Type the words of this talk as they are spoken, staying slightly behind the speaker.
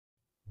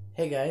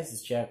Hey guys,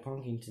 it's Jack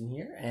Punkington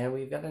here, and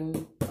we've got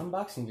an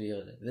unboxing video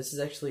today. This is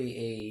actually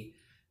a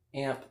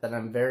amp that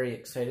I'm very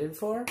excited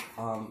for.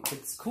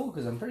 It's cool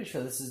because I'm pretty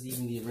sure this is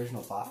even the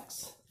original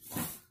box.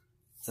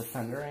 It's a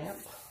Fender amp.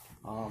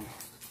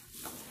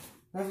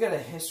 I've got a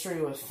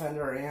history with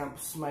Fender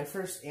amps. My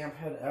first amp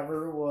head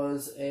ever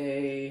was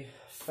a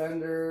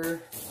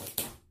Fender.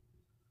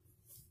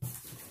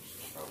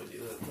 Probably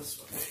do it this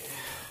way.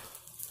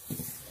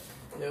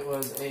 It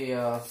was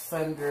a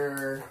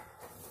Fender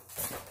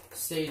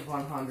Stage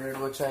 100,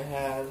 which I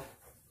had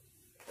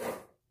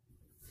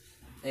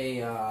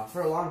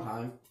for a long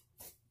time.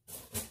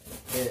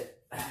 It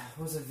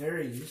was a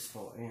very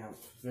useful amp,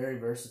 very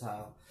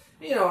versatile.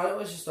 You know, it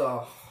was just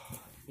like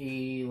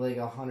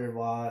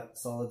 100-watt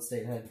solid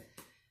state head.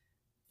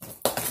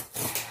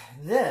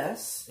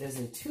 This is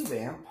a tube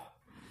amp.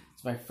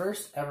 It's my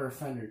first ever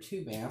Fender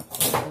tube amp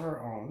I've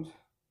ever owned.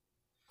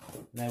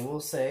 And I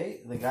will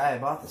say, the guy I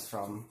bought this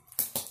from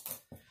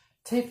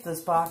taped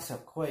this box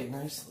up quite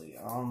nicely,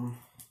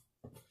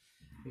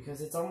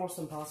 because it's almost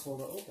impossible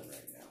to open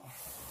right now.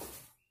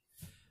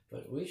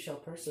 But we shall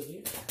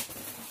persevere.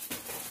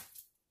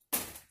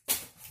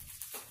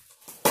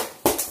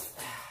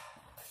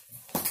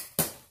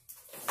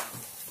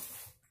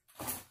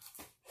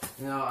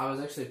 You know, I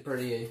was actually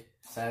pretty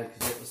sad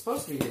because it was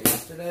supposed to be here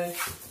yesterday,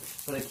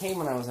 but it came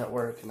when I was at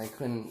work and I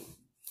couldn't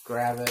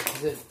grab it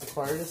because it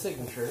required a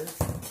signature.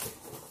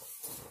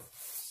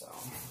 So,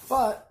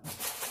 but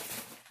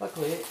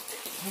luckily, it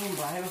came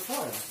by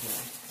before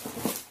this.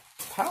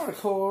 Power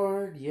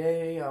cord,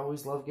 yay! I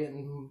always love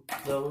getting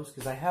those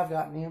because I have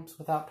gotten amps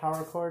without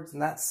power cords,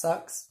 and that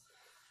sucks.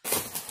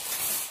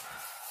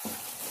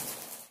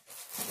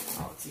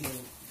 Oh, it's even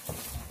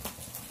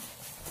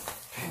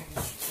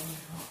packaged.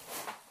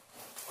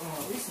 Oh,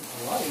 at least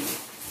it's light.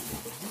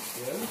 That's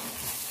good.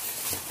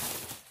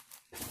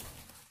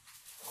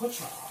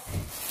 Whatcha?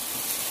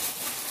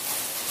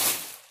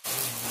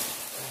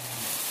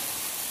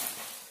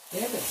 The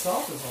amp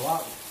itself is a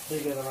lot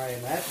bigger than I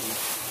imagined.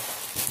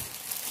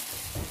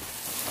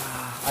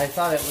 I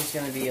thought it was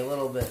going to be a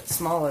little bit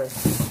smaller,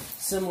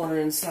 similar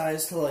in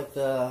size to like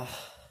the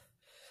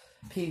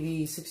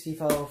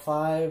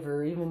PV6505,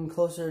 or even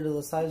closer to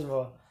the size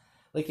of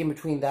like in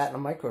between that and a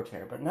micro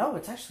tear. But no,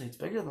 it's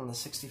bigger than the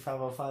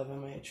 6505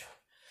 MH,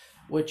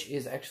 which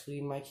is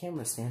actually my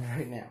camera stand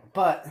right now.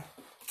 But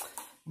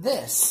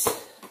this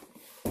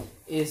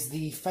is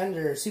the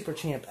Fender Super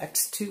Champ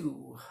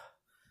X2.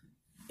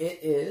 It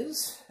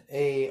is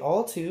a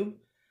all-tube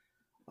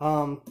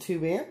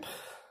tube amp.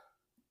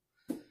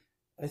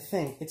 I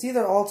think it's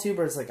either all-tube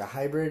or it's like a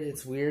hybrid.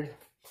 It's weird.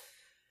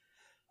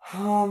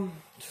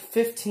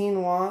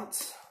 15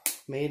 watts,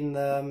 made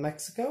in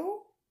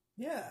Mexico.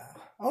 Yeah.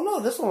 Oh no,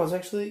 this one was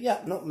actually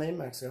made in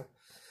Mexico.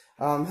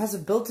 Has a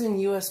built-in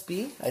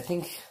USB. I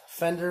think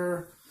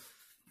Fender,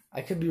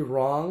 I could be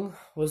wrong,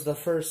 was the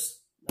first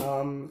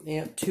first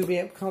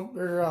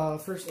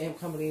amp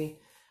company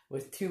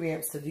with tube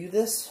amps to do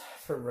this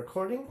for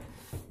recording.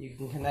 You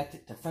can connect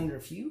it to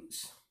Fender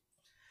Fuse.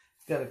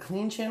 It's got a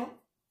clean channel,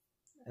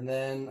 and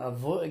then a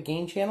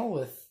gain channel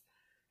with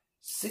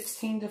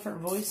 16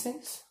 different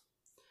voicings.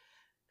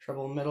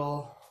 Treble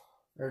middle,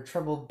 or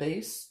treble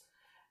bass.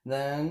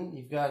 Then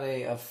you've got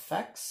a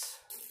effects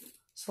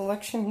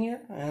selection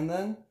here, and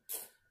then,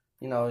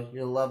 you know,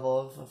 your level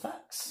of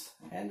effects.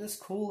 And this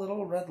cool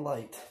little red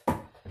light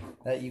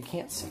that you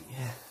can't see.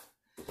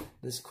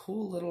 This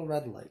cool little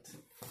red light.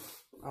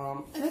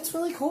 And it's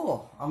really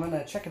cool. I'm going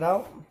to check it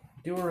out,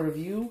 do a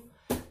review,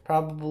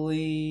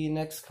 probably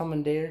next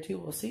coming day or two,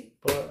 we'll see.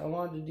 But I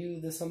wanted to do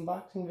this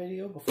unboxing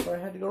video before I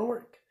had to go to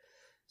work.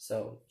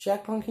 So,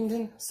 Jack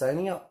Punkington,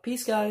 signing out.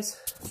 Peace, guys.